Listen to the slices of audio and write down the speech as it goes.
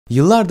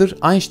Yıllardır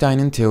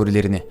Einstein'ın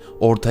teorilerini,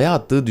 ortaya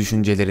attığı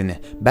düşüncelerini,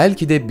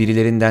 belki de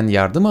birilerinden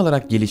yardım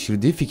alarak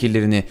geliştirdiği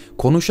fikirlerini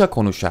konuşa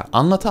konuşa,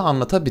 anlata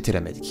anlata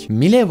bitiremedik.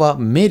 Mileva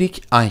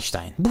Maric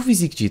Einstein. Bu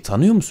fizikçiyi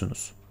tanıyor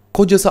musunuz?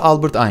 Kocası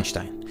Albert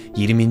Einstein,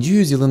 20.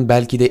 yüzyılın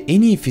belki de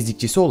en iyi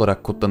fizikçisi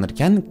olarak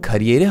kutlanırken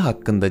kariyeri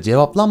hakkında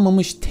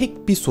cevaplanmamış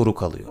tek bir soru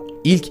kalıyor.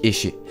 İlk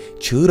eşi,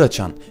 çığır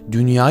açan,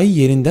 dünyayı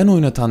yerinden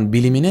oynatan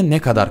bilimine ne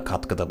kadar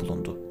katkıda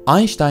bulundu?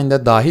 Einstein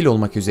de dahil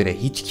olmak üzere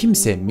hiç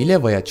kimse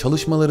Mileva'ya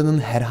çalışmalarının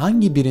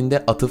herhangi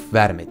birinde atıf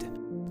vermedi.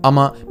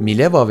 Ama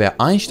Mileva ve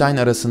Einstein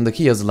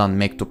arasındaki yazılan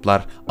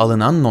mektuplar,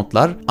 alınan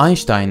notlar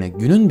Einstein'ı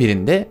günün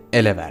birinde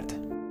ele verdi.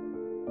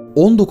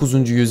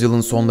 19.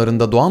 yüzyılın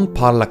sonlarında doğan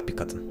parlak bir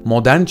kadın.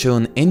 Modern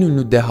çağın en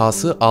ünlü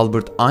dehası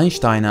Albert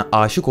Einstein'a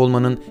aşık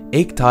olmanın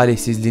ek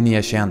talihsizliğini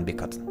yaşayan bir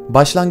kadın.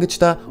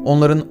 Başlangıçta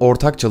onların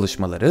ortak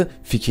çalışmaları,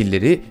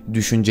 fikirleri,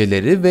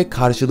 düşünceleri ve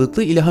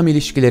karşılıklı ilham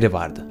ilişkileri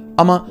vardı.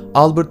 Ama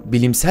Albert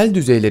bilimsel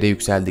düzeylere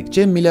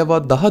yükseldikçe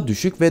Mileva daha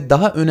düşük ve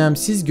daha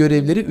önemsiz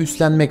görevleri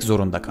üstlenmek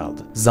zorunda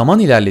kaldı. Zaman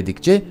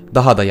ilerledikçe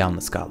daha da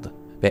yalnız kaldı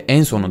ve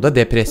en sonunda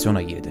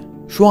depresyona girdi.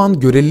 Şu an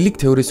görelilik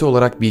teorisi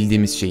olarak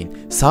bildiğimiz şeyin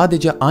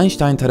sadece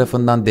Einstein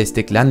tarafından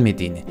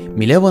desteklenmediğini,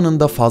 Mileva'nın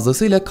da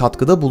fazlasıyla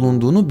katkıda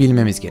bulunduğunu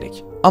bilmemiz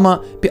gerek.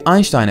 Ama bir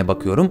Einstein'e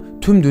bakıyorum,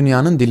 tüm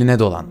dünyanın diline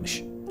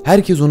dolanmış.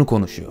 Herkes onu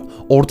konuşuyor.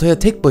 Ortaya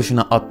tek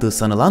başına attığı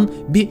sanılan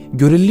bir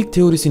görelilik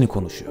teorisini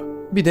konuşuyor.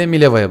 Bir de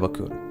Mileva'ya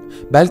bakıyorum.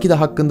 Belki de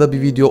hakkında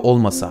bir video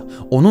olmasa,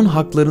 onun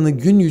haklarını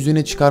gün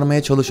yüzüne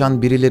çıkarmaya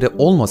çalışan birileri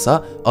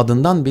olmasa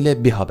adından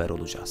bile bir haber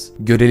olacağız.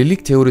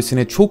 Görelilik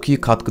teorisine çok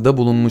iyi katkıda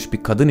bulunmuş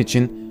bir kadın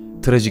için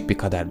trajik bir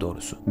kader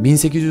doğrusu.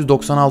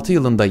 1896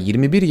 yılında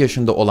 21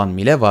 yaşında olan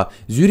Mileva,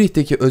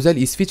 Zürih'teki özel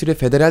İsviçre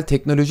Federal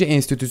Teknoloji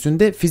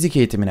Enstitüsü'nde fizik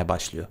eğitimine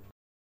başlıyor.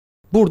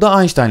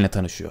 Burada Einstein'la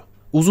tanışıyor.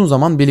 Uzun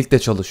zaman birlikte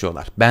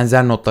çalışıyorlar,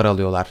 benzer notlar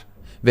alıyorlar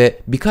ve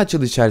birkaç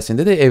yıl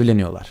içerisinde de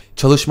evleniyorlar.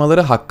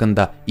 Çalışmaları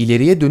hakkında,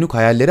 ileriye dönük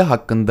hayalleri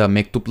hakkında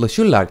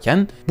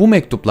mektuplaşırlarken bu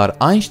mektuplar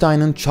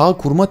Einstein'ın çağ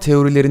kurma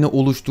teorilerini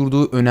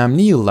oluşturduğu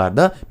önemli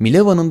yıllarda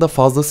Mileva'nın da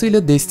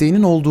fazlasıyla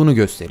desteğinin olduğunu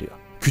gösteriyor.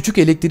 Küçük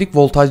elektrik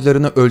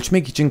voltajlarını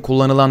ölçmek için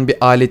kullanılan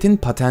bir aletin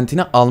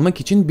patentini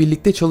almak için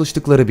birlikte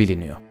çalıştıkları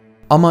biliniyor.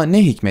 Ama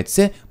ne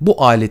hikmetse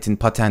bu aletin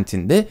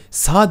patentinde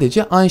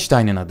sadece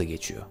Einstein'ın adı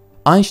geçiyor.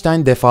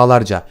 Einstein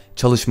defalarca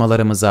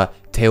çalışmalarımıza,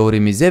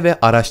 teorimize ve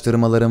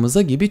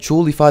araştırmalarımıza gibi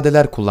çoğul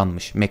ifadeler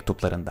kullanmış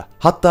mektuplarında.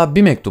 Hatta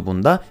bir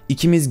mektubunda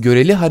ikimiz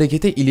göreli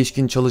harekete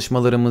ilişkin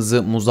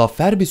çalışmalarımızı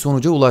muzaffer bir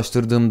sonuca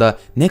ulaştırdığımda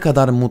ne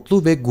kadar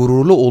mutlu ve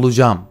gururlu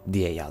olacağım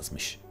diye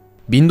yazmış.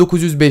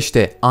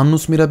 1905'te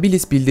Annus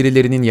Mirabilis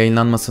bildirilerinin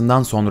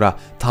yayınlanmasından sonra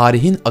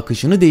tarihin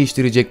akışını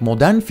değiştirecek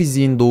modern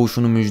fiziğin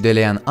doğuşunu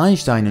müjdeleyen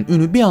Einstein'ın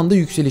ünü bir anda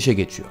yükselişe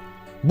geçiyor.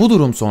 Bu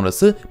durum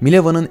sonrası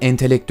Mileva'nın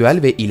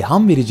entelektüel ve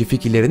ilham verici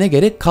fikirlerine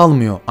gerek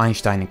kalmıyor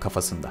Einstein'ın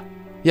kafasında.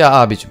 Ya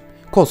abicim,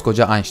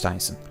 koskoca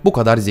Einstein'sın, bu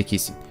kadar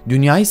zekisin,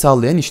 dünyayı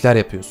sallayan işler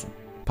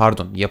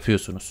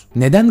yapıyorsunuz.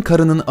 Neden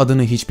karının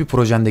adını hiçbir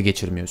projende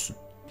geçirmiyorsun?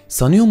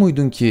 Sanıyor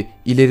muydun ki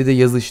ileride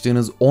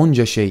yazıştığınız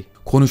onca şey,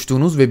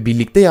 konuştuğunuz ve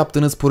birlikte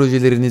yaptığınız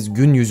projeleriniz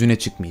gün yüzüne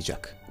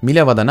çıkmayacak?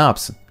 Mileva da ne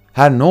yapsın?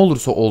 Her ne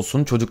olursa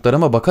olsun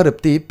çocuklarıma bakarım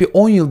deyip bir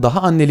 10 yıl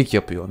daha annelik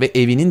yapıyor ve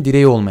evinin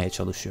direği olmaya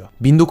çalışıyor.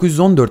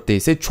 1914'te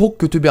ise çok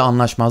kötü bir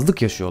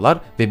anlaşmazlık yaşıyorlar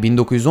ve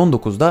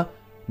 1919'da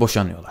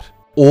boşanıyorlar.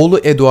 Oğlu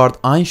Edward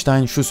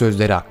Einstein şu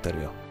sözleri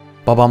aktarıyor.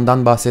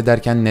 Babamdan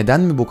bahsederken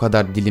neden mi bu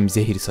kadar dilim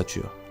zehir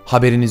saçıyor?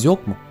 Haberiniz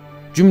yok mu?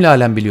 Cümle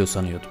alem biliyor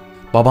sanıyordum.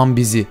 Babam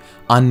bizi,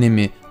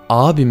 annemi,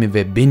 abimi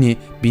ve beni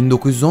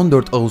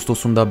 1914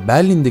 Ağustos'unda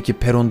Berlin'deki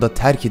peronda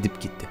terk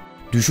edip gitti.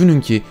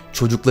 Düşünün ki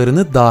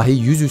çocuklarını dahi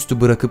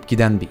yüzüstü bırakıp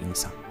giden bir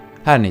insan.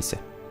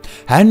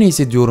 Her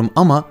neyse diyorum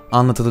ama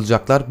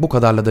anlatılacaklar bu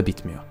kadarla da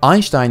bitmiyor.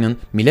 Einstein'ın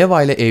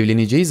Mileva ile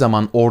evleneceği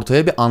zaman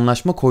ortaya bir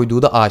anlaşma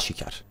koyduğu da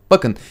aşikar.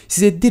 Bakın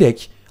size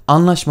direkt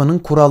anlaşmanın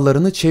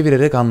kurallarını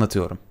çevirerek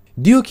anlatıyorum.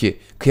 Diyor ki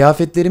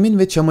kıyafetlerimin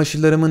ve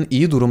çamaşırlarımın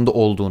iyi durumda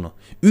olduğunu,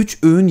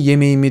 3 öğün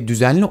yemeğimi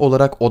düzenli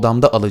olarak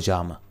odamda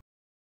alacağımı,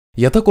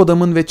 yatak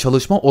odamın ve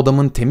çalışma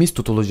odamın temiz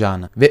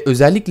tutulacağını ve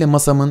özellikle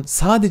masamın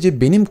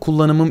sadece benim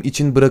kullanımım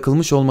için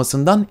bırakılmış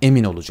olmasından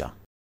emin olacağım.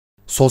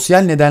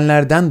 Sosyal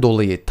nedenlerden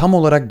dolayı tam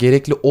olarak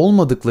gerekli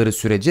olmadıkları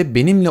sürece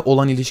benimle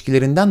olan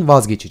ilişkilerinden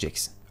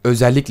vazgeçeceksin.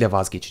 Özellikle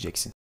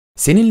vazgeçeceksin.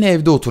 Seninle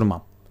evde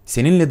oturmam,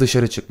 seninle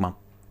dışarı çıkmam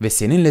ve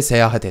seninle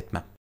seyahat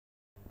etmem.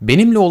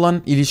 Benimle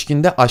olan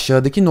ilişkinde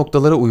aşağıdaki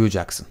noktalara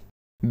uyacaksın.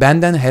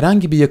 Benden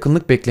herhangi bir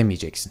yakınlık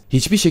beklemeyeceksin.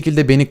 Hiçbir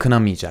şekilde beni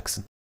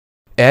kınamayacaksın.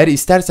 Eğer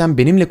istersen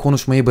benimle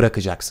konuşmayı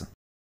bırakacaksın.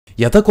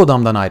 Yatak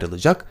odamdan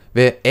ayrılacak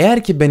ve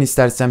eğer ki ben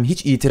istersem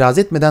hiç itiraz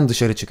etmeden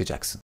dışarı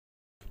çıkacaksın.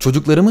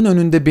 Çocuklarımın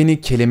önünde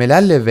beni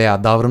kelimelerle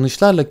veya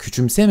davranışlarla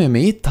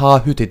küçümsememeyi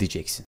taahhüt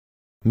edeceksin.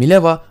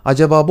 Mileva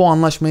acaba bu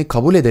anlaşmayı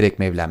kabul ederek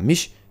mi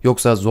evlenmiş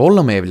yoksa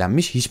zorla mı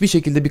evlenmiş hiçbir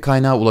şekilde bir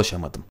kaynağa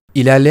ulaşamadım.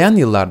 İlerleyen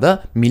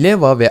yıllarda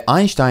Mileva ve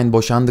Einstein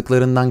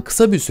boşandıklarından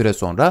kısa bir süre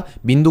sonra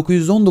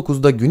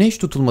 1919'da güneş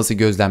tutulması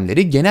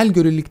gözlemleri genel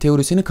görelilik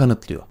teorisini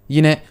kanıtlıyor.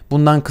 Yine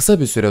bundan kısa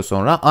bir süre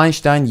sonra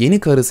Einstein yeni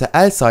karısı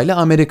Elsa ile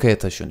Amerika'ya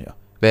taşınıyor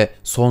ve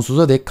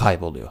sonsuza dek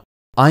kayboluyor.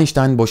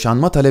 Einstein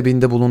boşanma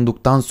talebinde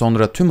bulunduktan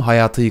sonra tüm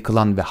hayatı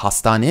yıkılan ve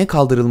hastaneye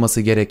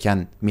kaldırılması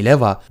gereken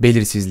Mileva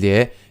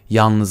belirsizliğe,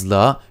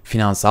 yalnızlığa,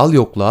 finansal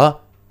yokluğa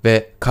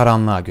ve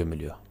karanlığa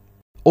gömülüyor.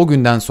 O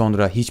günden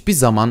sonra hiçbir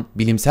zaman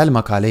bilimsel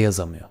makale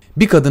yazamıyor.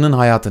 Bir kadının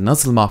hayatı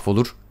nasıl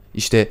mahvolur?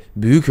 İşte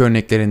büyük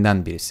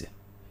örneklerinden birisi.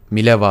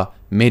 Mileva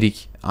Maric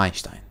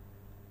Einstein.